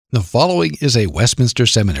The following is a Westminster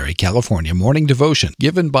Seminary, California morning devotion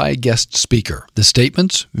given by a guest speaker. The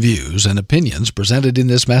statements, views, and opinions presented in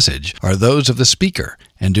this message are those of the speaker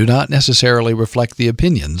and do not necessarily reflect the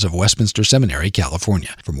opinions of Westminster Seminary,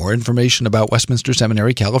 California. For more information about Westminster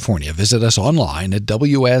Seminary, California, visit us online at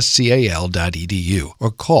wscal.edu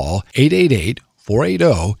or call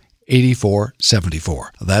 888-480-8474.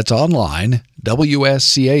 That's online,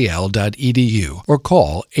 wscal.edu or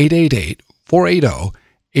call 888-480-8474.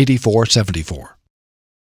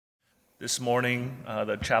 This morning,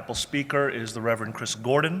 the chapel speaker is the Reverend Chris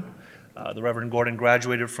Gordon. The Reverend Gordon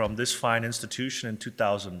graduated from this fine institution in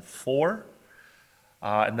 2004.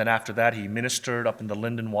 And then after that, he ministered up in the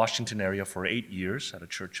Linden, Washington area for 8 years at a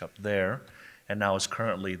church up there, and now is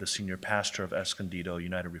currently the senior pastor of Escondido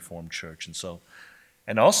United Reformed Church.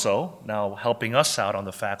 And also now helping us out on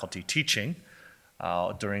the faculty teaching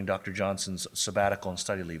during Dr. Johnson's sabbatical and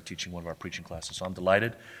study leave, teaching one of our preaching classes. So I'm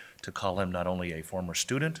delighted to call him not only a former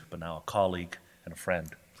student, but now a colleague and a friend.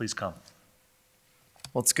 Please come.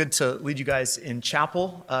 Well, it's good to lead you guys in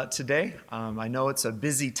chapel today. I know it's a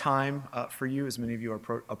busy time for you, as many of you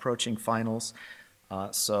are approaching finals.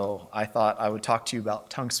 So I thought I would talk to you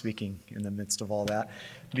about tongue speaking in the midst of all that,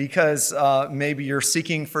 because maybe you're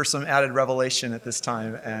seeking for some added revelation at this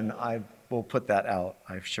time, and I will put that out,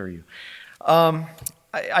 I assure you.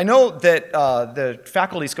 I know that the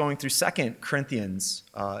faculty is going through 2 Corinthians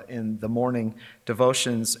in the morning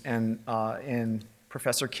devotions, and in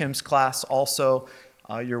Professor Kim's class also,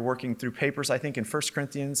 you're working through papers, I think, in 1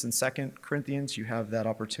 Corinthians and 2 Corinthians. You have that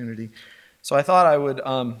opportunity. So I thought I would,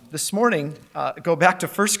 this morning, go back to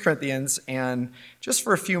 1 Corinthians and just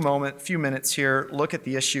for a few minutes here, look at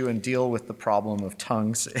the issue and deal with the problem of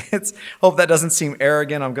tongues. Hope that doesn't seem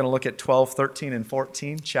arrogant. I'm going to look at 12, 13, and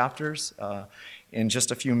 14 chapters in just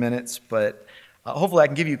a few minutes, but hopefully I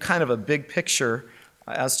can give you kind of a big picture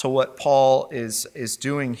as to what Paul is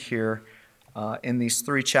doing here in these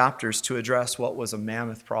 3 chapters to address what was a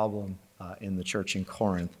mammoth problem in the church in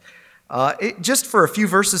Corinth. Just for a few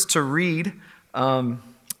verses to read,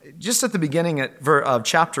 just at the beginning of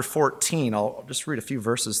chapter 14, I'll just read a few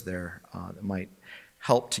verses there that might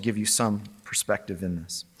help to give you some perspective in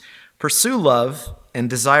this. Pursue love and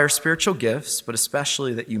desire spiritual gifts, but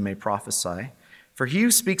especially that you may prophesy. For he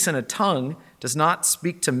who speaks in a tongue does not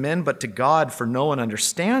speak to men but to God, for no one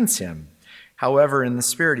understands him. However, in the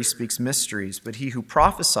Spirit he speaks mysteries, but he who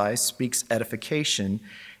prophesies speaks edification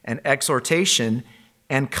and exhortation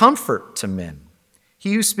and comfort to men.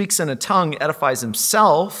 He who speaks in a tongue edifies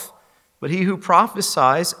himself, but he who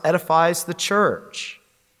prophesies edifies the church.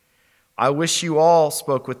 I wish you all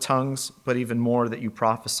spoke with tongues, but even more that you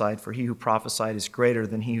prophesied, for he who prophesied is greater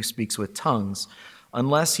than he who speaks with tongues,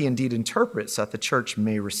 unless he indeed interprets, that the church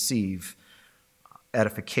may receive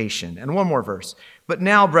edification. And one more verse. But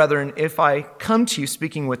now, brethren, if I come to you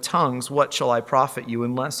speaking with tongues, what shall I profit you,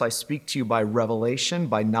 unless I speak to you by revelation,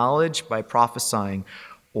 by knowledge, by prophesying,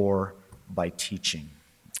 or by teaching?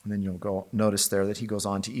 And then you'll notice there that he goes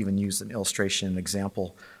on to even use an illustration, an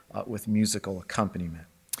example with musical accompaniment.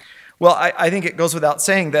 Well, I think it goes without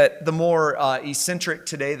saying that the more eccentric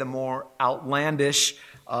today, the more outlandish,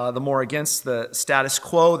 the more against the status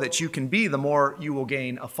quo that you can be, the more you will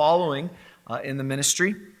gain a following in the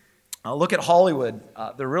ministry. Look at Hollywood.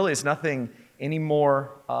 There really is nothing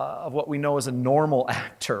anymore of what we know as a normal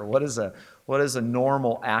actor. What is a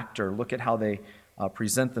normal actor? Look at how they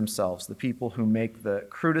present themselves. The people who make the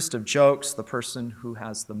crudest of jokes, the person who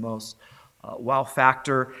has the most wow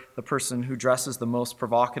factor, the person who dresses the most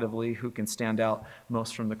provocatively, who can stand out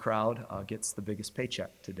most from the crowd, gets the biggest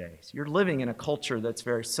paycheck today. So you're living in a culture that's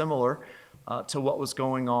very similar to what was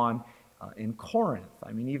going on in Corinth.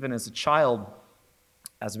 I mean, even as a child,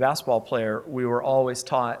 as a basketball player, we were always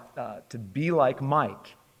taught to be like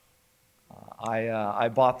Mike. I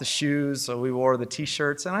bought the shoes, so we wore the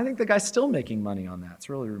T-shirts, and I think the guy's still making money on that. It's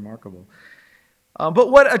really remarkable.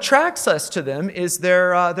 But what attracts us to them is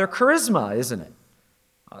their charisma, isn't it?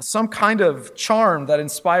 Some kind of charm that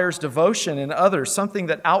inspires devotion in others, something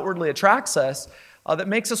that outwardly attracts us, that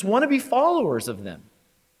makes us want to be followers of them.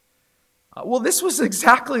 Well, this was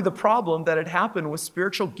exactly the problem that had happened with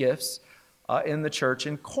spiritual gifts in the church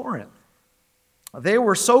in Corinth. They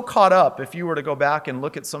were so caught up, if you were to go back and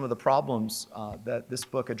look at some of the problems that this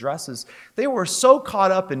book addresses, they were so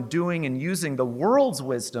caught up in doing and using the world's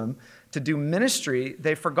wisdom to do ministry,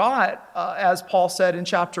 they forgot, as Paul said in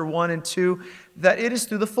chapter 1 and 2, that it is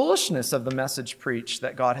through the foolishness of the message preached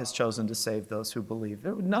that God has chosen to save those who believe.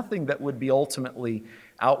 There was nothing that would be ultimately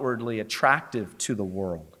outwardly attractive to the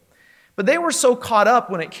world. But they were so caught up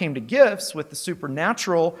when it came to gifts with the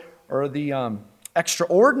supernatural or the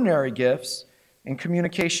extraordinary gifts in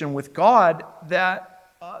communication with God, that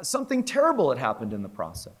something terrible had happened in the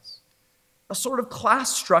process. A sort of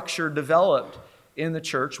class structure developed in the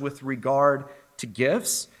church with regard to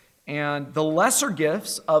gifts, and the lesser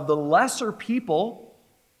gifts of the lesser people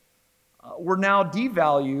were now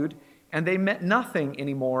devalued, and they meant nothing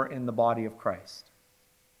anymore in the body of Christ.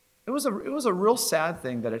 It was a real sad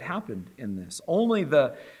thing that had happened in this. Only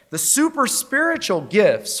the super spiritual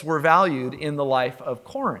gifts were valued in the life of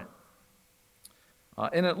Corinth.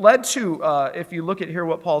 And it led to, if you look at here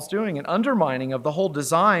what Paul's doing, an undermining of the whole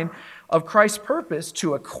design of Christ's purpose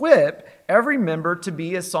to equip every member to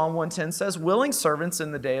be, as Psalm 110 says, willing servants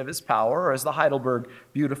in the day of his power, or as the Heidelberg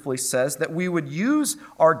beautifully says, that we would use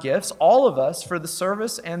our gifts, all of us, for the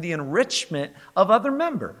service and the enrichment of other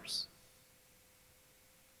members.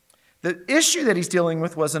 The issue that he's dealing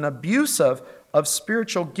with was an abuse of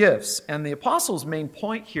spiritual gifts, and the apostle's main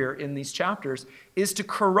point here in these chapters is to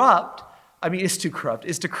correct a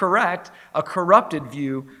corrupted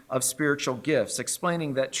view of spiritual gifts,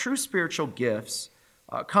 explaining that true spiritual gifts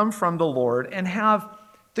come from the Lord and have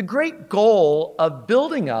the great goal of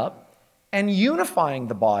building up and unifying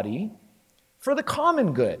the body for the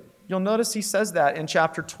common good. You'll notice he says that in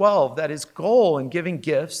chapter 12, that his goal in giving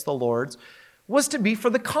gifts, the Lord's, was to be for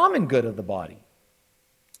the common good of the body.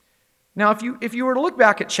 Now, if you were to look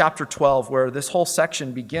back at chapter 12, where this whole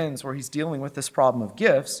section begins, where he's dealing with this problem of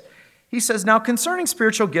gifts, he says, "Now concerning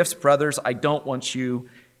spiritual gifts, brothers, I don't want you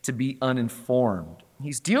to be uninformed."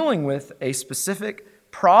 He's dealing with a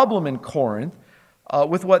specific problem in Corinth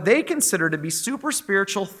with what they consider to be super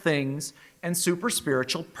spiritual things and super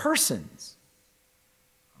spiritual persons.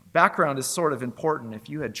 Background is sort of important. If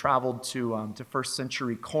you had traveled to first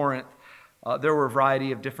century Corinth, there were a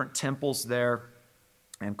variety of different temples there,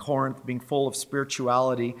 and Corinth being full of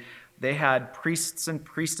spirituality, they had priests and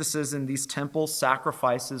priestesses in these temples.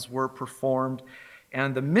 Sacrifices were performed.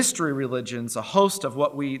 And the mystery religions, a host of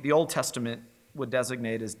what the Old Testament would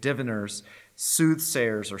designate as diviners,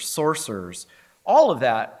 soothsayers, or sorcerers, all of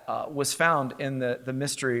that was found in the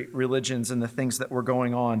mystery religions and the things that were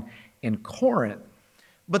going on in Corinth.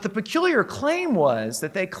 But the peculiar claim was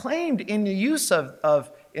that they claimed in the use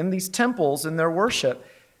in these temples, in their worship,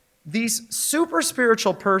 these super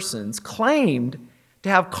spiritual persons claimed to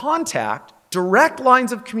have contact, direct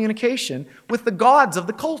lines of communication with the gods of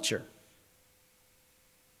the culture.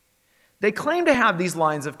 They claim to have these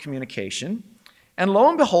lines of communication, and lo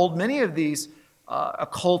and behold, many of these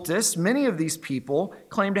occultists, many of these people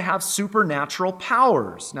claim to have supernatural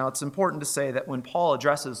powers. Now, it's important to say that when Paul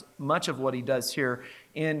addresses much of what he does here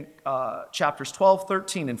in chapters 12,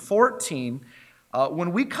 13, and 14,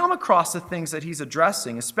 when we come across the things that he's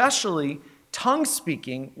addressing, especially tongue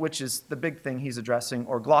speaking, which is the big thing he's addressing,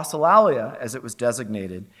 or glossolalia, as it was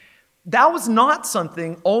designated, that was not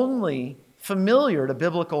something only familiar to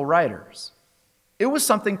biblical writers. It was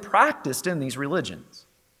something practiced in these religions.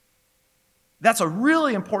 That's a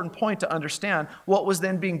really important point to understand what was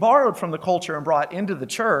then being borrowed from the culture and brought into the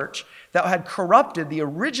church that had corrupted the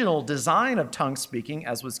original design of tongue speaking,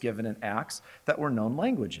 as was given in Acts, that were known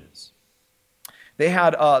languages. They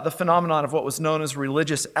had the phenomenon of what was known as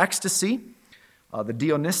religious ecstasy, the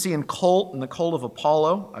Dionysian cult and the cult of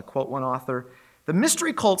Apollo. I quote one author, "The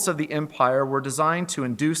mystery cults of the empire were designed to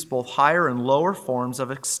induce both higher and lower forms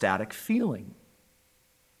of ecstatic feeling.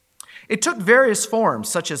 It took various forms,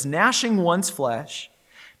 such as gnashing one's flesh,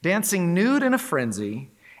 dancing nude in a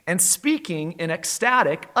frenzy, and speaking in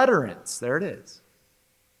ecstatic utterance." There it is.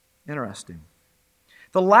 Interesting.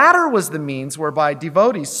 The latter was the means whereby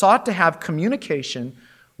devotees sought to have communication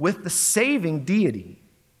with the saving deity.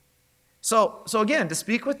 So again, to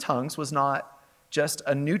speak with tongues was not just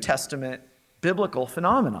a New Testament biblical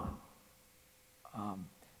phenomenon.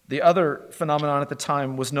 The other phenomenon at the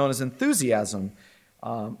time was known as enthusiasm.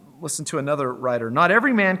 Listen to another writer. "Not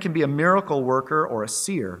every man can be a miracle worker or a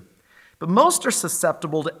seer, but most are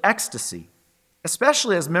susceptible to ecstasy,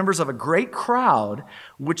 especially as members of a great crowd,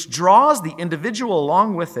 which draws the individual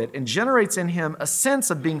along with it and generates in him a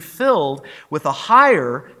sense of being filled with a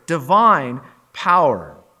higher divine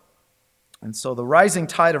power." And so the rising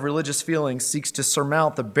tide of religious feeling seeks to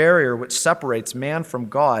surmount the barrier which separates man from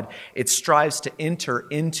God. It strives to enter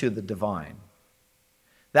into the divine.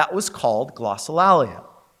 That was called glossolalia,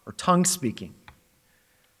 or tongue speaking.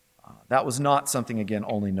 That was not something, again,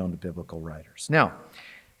 only known to biblical writers. Now,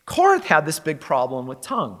 Corinth had this big problem with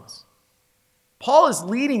tongues. Paul is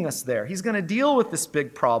leading us there. He's going to deal with this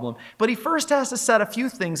big problem, but he first has to set a few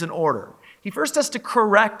things in order. He first has to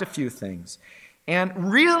correct a few things.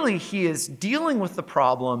 And really, he is dealing with the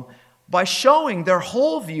problem by showing their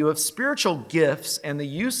whole view of spiritual gifts and the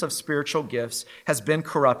use of spiritual gifts has been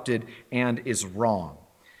corrupted and is wrong.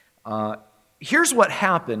 Here's what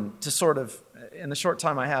happened to sort of, in the short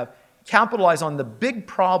time I have, capitalize on the big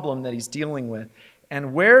problem that he's dealing with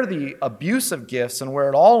and where the abuse of gifts and where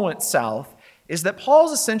it all went south is that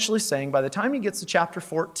Paul's essentially saying by the time he gets to chapter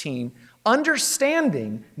 14,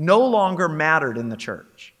 understanding no longer mattered in the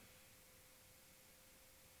church.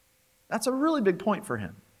 That's a really big point for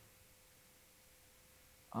him.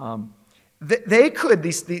 They could,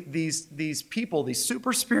 these people, these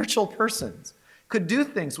super spiritual persons, could do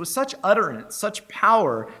things with such utterance, such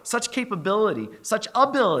power, such capability, such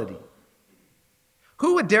ability.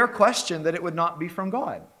 Who would dare question that it would not be from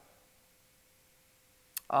God?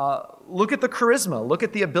 Look at the charisma. Look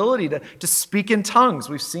at the ability to speak in tongues.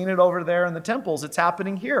 We've seen it over there in the temples. It's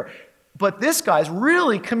happening here. But this guy's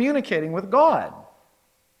really communicating with God.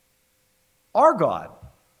 Our God.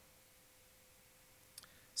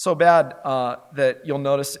 So bad that you'll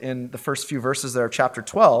notice in the first few verses there of chapter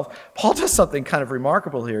 12, Paul does something kind of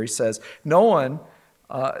remarkable here. He says, no one,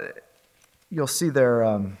 you'll see there,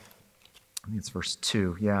 I think it's verse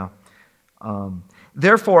 2, yeah.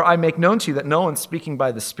 Therefore, I make known to you that no one speaking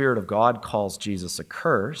by the Spirit of God calls Jesus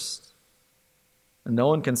accursed. And no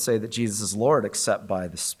one can say that Jesus is Lord except by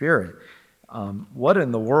the Spirit. What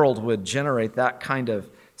in the world would generate that kind of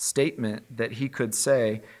statement that he could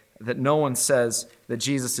say that no one says that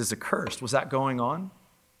Jesus is accursed? Was that going on?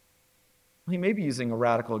 He may be using a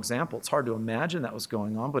radical example. It's hard to imagine that was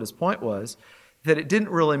going on, but his point was that it didn't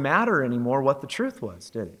really matter anymore what the truth was,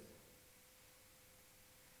 did it?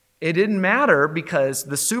 It didn't matter because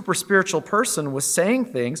the super spiritual person was saying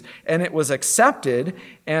things and it was accepted,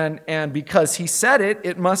 and because he said it,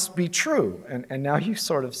 it must be true. And now you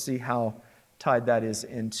sort of see how tied that is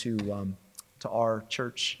into to our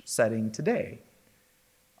church setting today.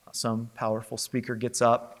 Some powerful speaker gets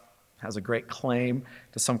up, has a great claim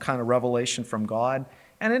to some kind of revelation from God,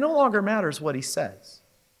 and it no longer matters what he says.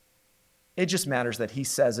 It just matters that he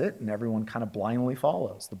says it, and everyone kind of blindly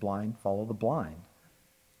follows. The blind follow the blind.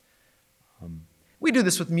 We do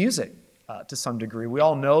this with music to some degree. We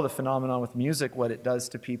all know the phenomenon with music, what it does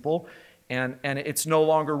to people, and it's no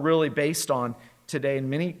longer really based on, today in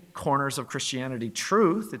many corners of Christianity,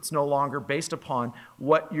 truth. It's no longer based upon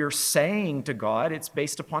what you're saying to God. It's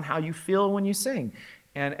based upon how you feel when you sing.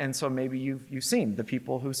 And so maybe you've seen the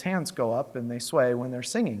people whose hands go up and they sway when they're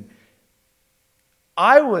singing.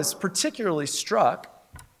 I was particularly struck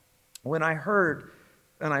when I heard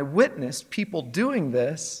and I witnessed people doing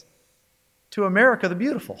this to America the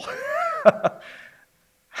Beautiful.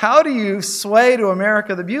 How do you sway to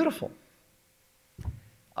America the Beautiful?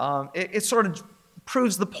 It sort of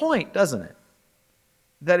proves the point, doesn't it?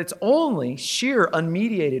 That it's only sheer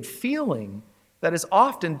unmediated feeling that is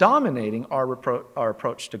often dominating our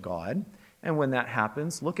approach to God. And when that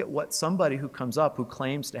happens, look at what somebody who comes up who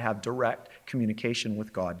claims to have direct communication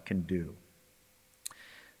with God can do.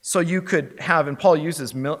 So you could have, and Paul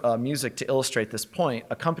uses music to illustrate this point,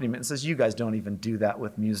 accompaniment, and says, you guys don't even do that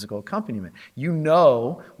with musical accompaniment. You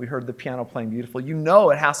know, we heard the piano playing beautiful, you know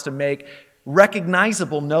it has to make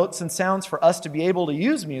recognizable notes and sounds for us to be able to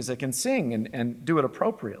use music and sing and do it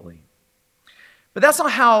appropriately. But that's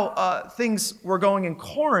not how things were going in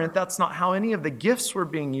Corinth. That's not how any of the gifts were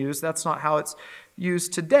being used. That's not how it's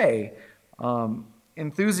used today.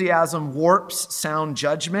 Enthusiasm warps sound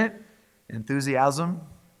judgment. Enthusiasm,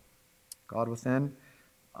 God within.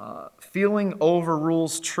 Feeling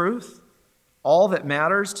overrules truth. All that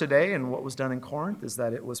matters today and what was done in Corinth is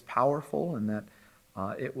that it was powerful and that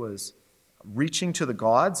it was reaching to the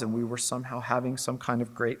gods and we were somehow having some kind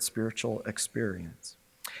of great spiritual experience.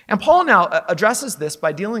 And Paul now addresses this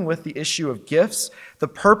by dealing with the issue of gifts, the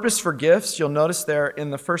purpose for gifts. You'll notice there in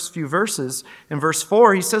the first few verses, in verse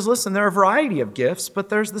 4, he says, listen, there are a variety of gifts, but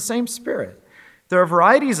there's the same Spirit. There are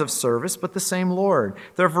varieties of service, but the same Lord.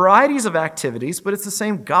 There are varieties of activities, but it's the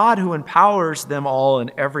same God who empowers them all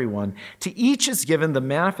and everyone. To each is given the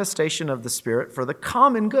manifestation of the Spirit for the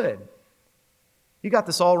common good. You got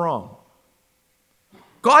this all wrong.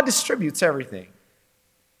 God distributes everything.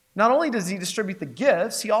 Not only does he distribute the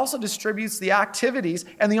gifts, he also distributes the activities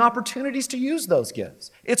and the opportunities to use those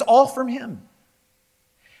gifts. It's all from him.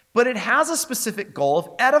 But it has a specific goal of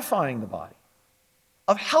edifying the body,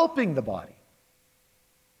 of helping the body.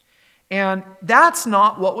 And that's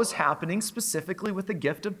not what was happening specifically with the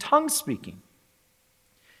gift of tongue speaking.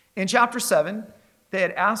 In chapter 7, they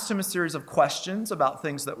had asked him a series of questions about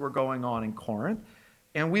things that were going on in Corinth.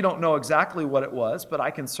 And we don't know exactly what it was, but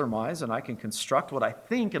I can surmise and I can construct what I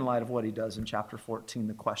think in light of what he does in chapter 14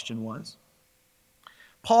 the question was.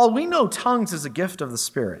 Paul, we know tongues is a gift of the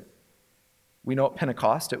Spirit. We know at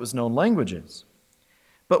Pentecost it was known languages.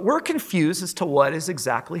 But we're confused as to what is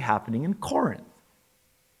exactly happening in Corinth.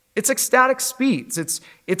 It's ecstatic speech.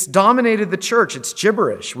 It's dominated the church. It's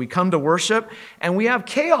gibberish. We come to worship and we have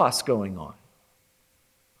chaos going on.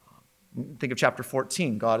 Think of chapter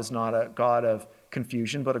 14. God is not a God of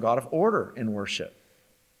confusion, but a God of order in worship.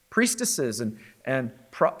 Priestesses and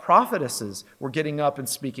prophetesses were getting up and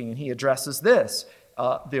speaking, and he addresses this,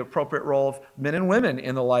 the appropriate role of men and women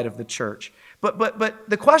in the light of the church. But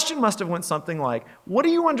the question must have went something like, what do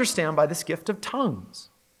you understand by this gift of tongues?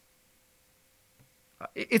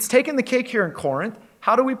 It's taken the cake here in Corinth.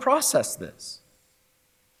 How do we process this?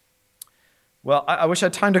 Well, I wish I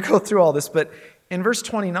had time to go through all this, but in verse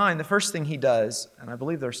 29, the first thing he does, and I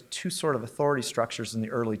believe there's two sort of authority structures in the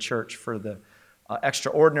early church for the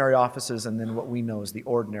extraordinary offices and then what we know as the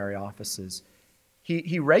ordinary offices.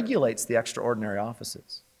 He regulates the extraordinary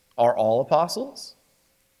offices. Are all apostles?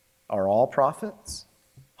 Are all prophets?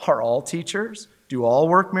 Are all teachers? Do all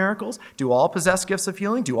work miracles? Do all possess gifts of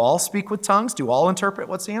healing? Do all speak with tongues? Do all interpret?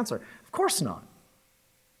 What's the answer? Of course not.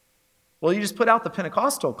 Well, you just put out the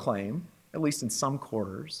Pentecostal claim, at least in some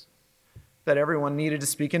quarters, that everyone needed to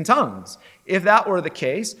speak in tongues. If that were the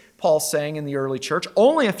case, Paul's saying in the early church,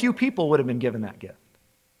 only a few people would have been given that gift.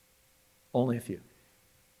 Only a few.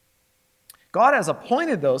 God has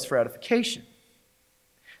appointed those for edification.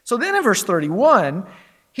 So then in verse 31,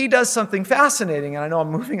 he does something fascinating, and I know I'm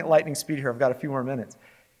moving at lightning speed here. I've got a few more minutes.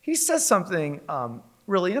 He says something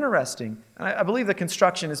really interesting, and I believe the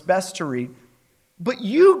construction is best to read. But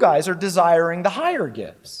you guys are desiring the higher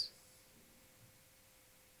gifts.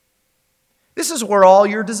 This is where all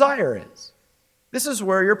your desire is. This is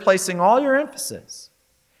where you're placing all your emphasis.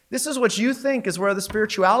 This is what you think is where the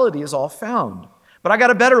spirituality is all found. But I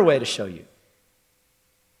got a better way to show you.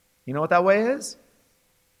 You know what that way is?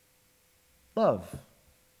 Love.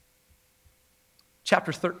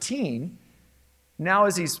 Chapter 13, now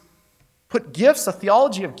as he's put gifts, a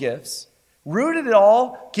theology of gifts, rooted in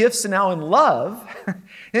all gifts and now in love,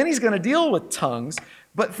 then he's going to deal with tongues.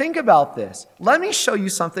 But think about this. Let me show you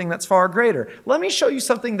something that's far greater. Let me show you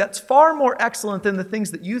something that's far more excellent than the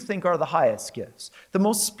things that you think are the highest gifts, the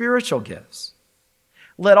most spiritual gifts.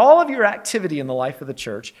 Let all of your activity in the life of the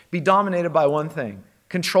church be dominated by one thing,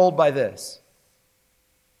 controlled by this: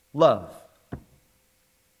 love.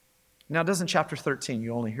 Now, doesn't chapter 13,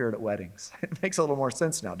 you only hear it at weddings? It makes a little more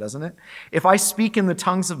sense now, doesn't it? If I speak in the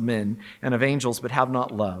tongues of men and of angels but have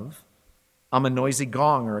not love, I'm a noisy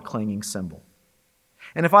gong or a clanging cymbal.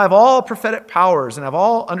 And if I have all prophetic powers and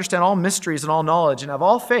understand all mysteries and all knowledge and have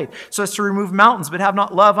all faith so as to remove mountains but have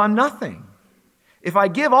not love, I'm nothing. If I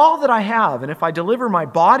give all that I have and if I deliver my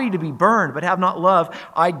body to be burned but have not love,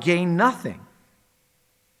 I gain nothing.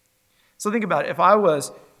 So think about it.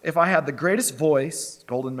 If I had the greatest voice,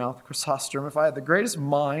 golden mouth, Chrysostom, if I had the greatest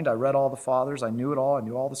mind, I read all the fathers, I knew it all, I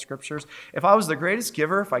knew all the scriptures. If I was the greatest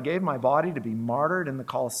giver, if I gave my body to be martyred in the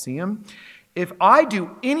Colosseum, if I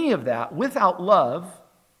do any of that without love,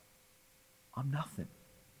 I'm nothing.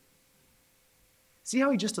 See how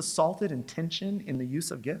he just assaulted intention in the use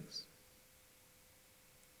of gifts?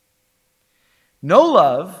 No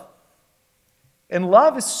love, and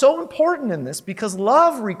love is so important in this because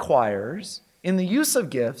love requires, in the use of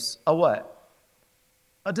gifts, a what?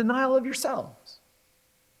 A denial of yourselves.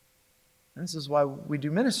 And this is why we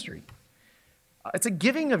do ministry. It's a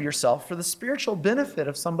giving of yourself for the spiritual benefit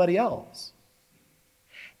of somebody else.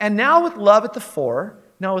 And now with love at the fore,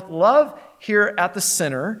 now with love here at the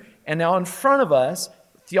center, and now in front of us,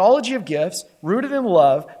 theology of gifts, rooted in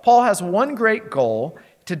love, Paul has one great goal: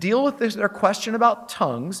 to deal with their question about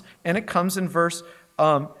tongues, and it comes in verse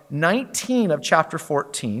 19 of chapter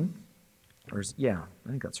 14. I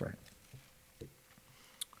think that's right.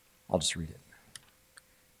 I'll just read it.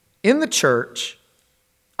 In the church,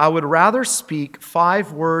 I would rather speak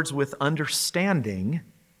 5 words with understanding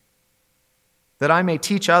that I may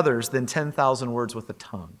teach others than 10,000 words with a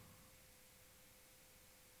tongue.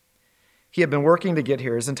 He had been working to get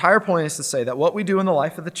here. His entire point is to say that what we do in the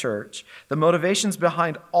life of the church, the motivations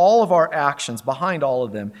behind all of our actions, behind all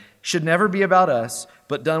of them, should never be about us,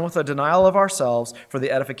 but done with a denial of ourselves for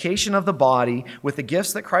the edification of the body, with the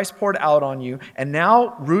gifts that Christ poured out on you. And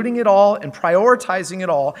now, rooting it all and prioritizing it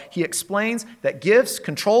all, he explains that gifts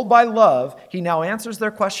controlled by love, he now answers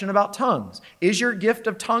their question about tongues. Is your gift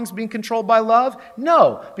of tongues being controlled by love?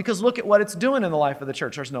 No, because look at what it's doing in the life of the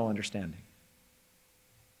church. There's no understanding.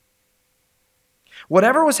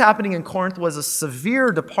 Whatever was happening in Corinth was a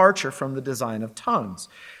severe departure from the design of tongues.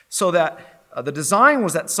 So that the design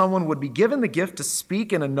was that someone would be given the gift to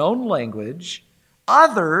speak in a known language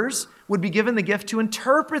others would be given the gift to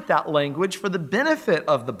interpret that language for the benefit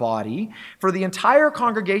of the body. For the entire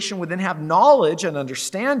congregation would then have knowledge and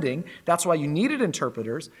understanding. That's why you needed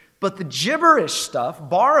interpreters. But the gibberish stuff,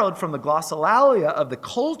 borrowed from the glossolalia of the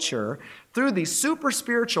culture through these super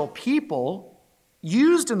spiritual people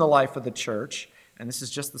used in the life of the church, and this is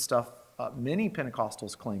just the stuff many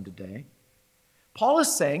Pentecostals claim today, Paul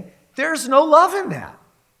is saying there's no love in that.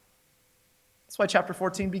 That's why chapter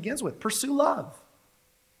 14 begins with, pursue love.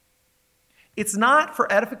 It's not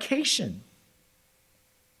for edification.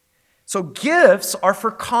 So gifts are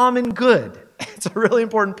for common good. It's a really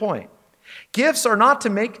important point. Gifts are not to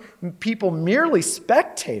make people merely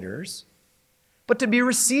spectators, but to be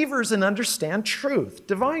receivers and understand truth,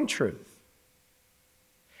 divine truth.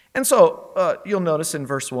 And so you'll notice in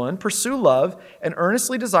verse 1, pursue love and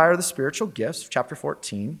earnestly desire the spiritual gifts, chapter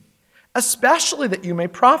 14, especially that you may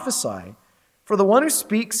prophesy. For the one who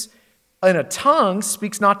speaks in a tongue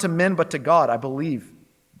speaks not to men but to God. I believe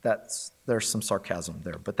there's some sarcasm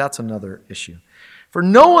there, but that's another issue. For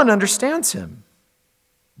no one understands him,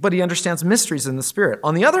 but he understands mysteries in the Spirit.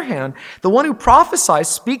 On the other hand, the one who prophesies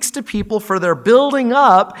speaks to people for their building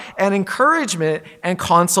up and encouragement and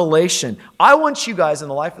consolation. I want you guys in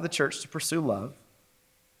the life of the church to pursue love.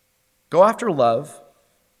 Go after love.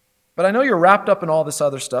 But I know you're wrapped up in all this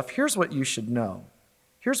other stuff. Here's what you should know.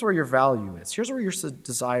 Here's where your value is. Here's where your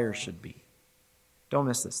desire should be. Don't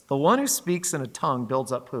miss this. The one who speaks in a tongue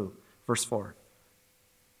builds up who? Verse 4.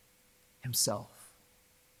 Himself.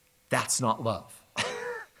 That's not love.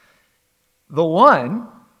 The one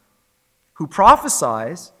who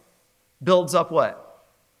prophesies builds up what?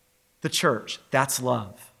 The church. That's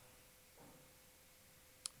love.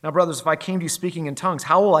 Now, brothers, if I came to you speaking in tongues,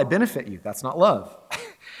 how will I benefit you? That's not love.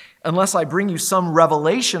 Unless I bring you some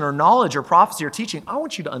revelation or knowledge or prophecy or teaching, I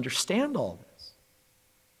want you to understand all this.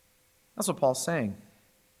 That's what Paul's saying.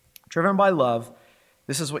 Driven by love,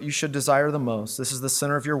 this is what you should desire the most. This is the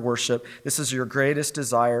center of your worship. This is your greatest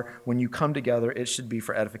desire. When you come together, it should be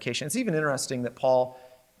for edification. It's even interesting that Paul,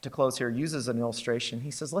 to close here, uses an illustration.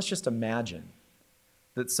 He says, let's just imagine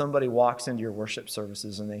that somebody walks into your worship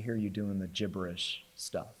services and they hear you doing the gibberish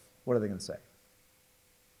stuff. What are they going to say?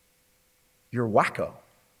 You're wacko.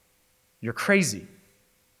 You're crazy.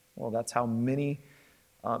 Well, that's how many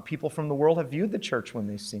people from the world have viewed the church when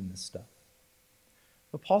they've seen this stuff.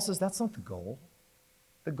 But Paul says that's not the goal.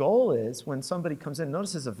 The goal is when somebody comes in,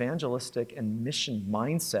 notice his evangelistic and mission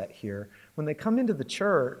mindset here. When they come into the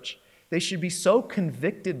church, they should be so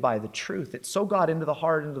convicted by the truth. It so got into the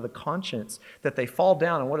heart, into the conscience, that they fall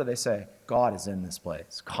down and what do they say? God is in this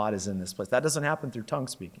place. God is in this place. That doesn't happen through tongue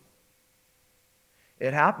speaking.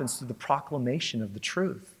 It happens through the proclamation of the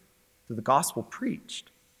truth, through the gospel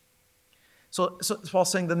preached. So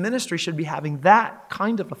Paul's saying the ministry should be having that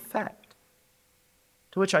kind of effect.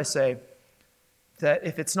 To which I say that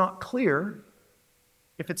if it's not clear,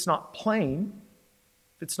 if it's not plain,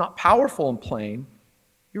 if it's not powerful and plain,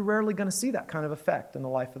 you're rarely going to see that kind of effect in the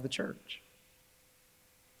life of the church.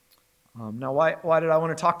 Now, why did I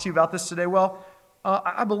want to talk to you about this today? Well,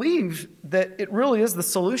 I believe that it really is the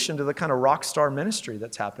solution to the kind of rock star ministry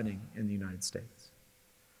that's happening in the United States.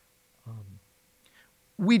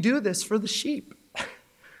 We do this for the sheep.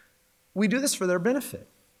 We do this for their benefit.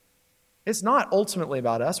 It's not ultimately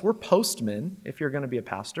about us. We're postmen, if you're going to be a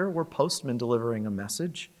pastor. We're postmen delivering a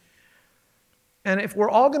message. And if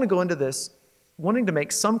we're all going to go into this wanting to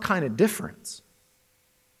make some kind of difference,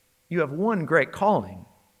 you have one great calling.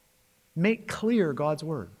 Make clear God's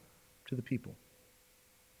word to the people.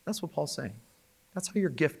 That's what Paul's saying. That's how your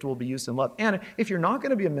gift will be used in love. And if you're not going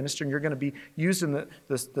to be a minister and you're going to be used in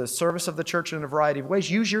the service of the church in a variety of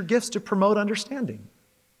ways, use your gifts to promote understanding.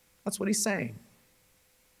 That's what he's saying.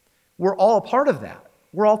 We're all a part of that.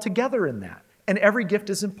 We're all together in that. And every gift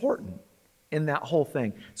is important in that whole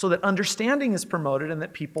thing so that understanding is promoted and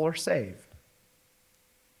that people are saved.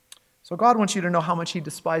 So God wants you to know how much he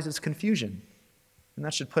despises confusion. And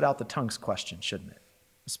that should put out the tongues question, shouldn't it?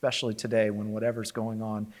 Especially today when whatever's going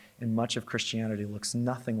on in much of Christianity looks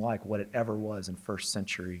nothing like what it ever was in first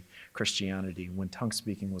century Christianity when tongue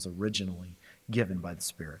speaking was originally given by the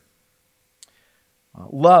Spirit.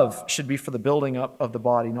 Love should be for the building up of the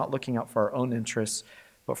body, not looking out for our own interests,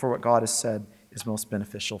 but for what God has said is most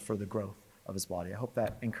beneficial for the growth of his body. I hope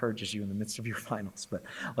that encourages you in the midst of your finals, but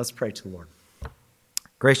let's pray to the Lord.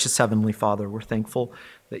 Gracious Heavenly Father, we're thankful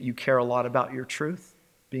that you care a lot about your truth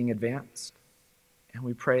being advanced. And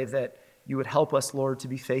we pray that you would help us, Lord, to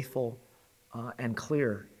be faithful and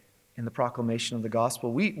clear in the proclamation of the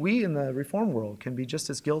gospel. We in the Reformed world can be just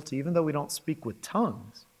as guilty, even though we don't speak with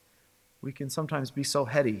tongues. We can sometimes be so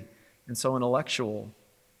heady and so intellectual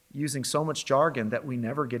using so much jargon that we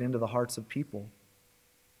never get into the hearts of people.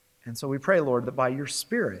 And so we pray, Lord, that by your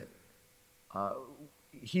Spirit,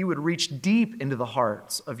 He would reach deep into the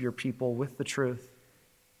hearts of your people with the truth,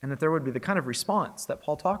 and that there would be the kind of response that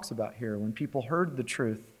Paul talks about here when people heard the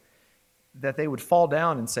truth, that they would fall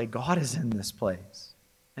down and say, God is in this place,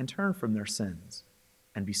 and turn from their sins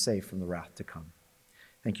and be saved from the wrath to come.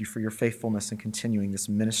 Thank you for your faithfulness in continuing this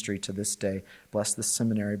ministry to this day. Bless the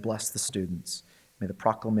seminary, bless the students. May the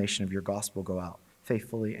proclamation of your gospel go out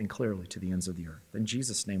faithfully and clearly to the ends of the earth. In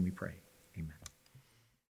Jesus' name we pray. Amen.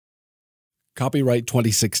 Copyright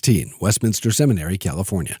 2016, Westminster Seminary,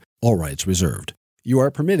 California. All rights reserved. You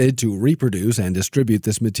are permitted to reproduce and distribute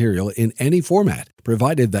this material in any format,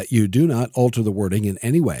 provided that you do not alter the wording in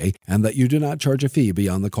any way and that you do not charge a fee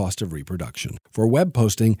beyond the cost of reproduction. For web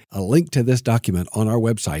posting, a link to this document on our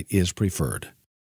website is preferred.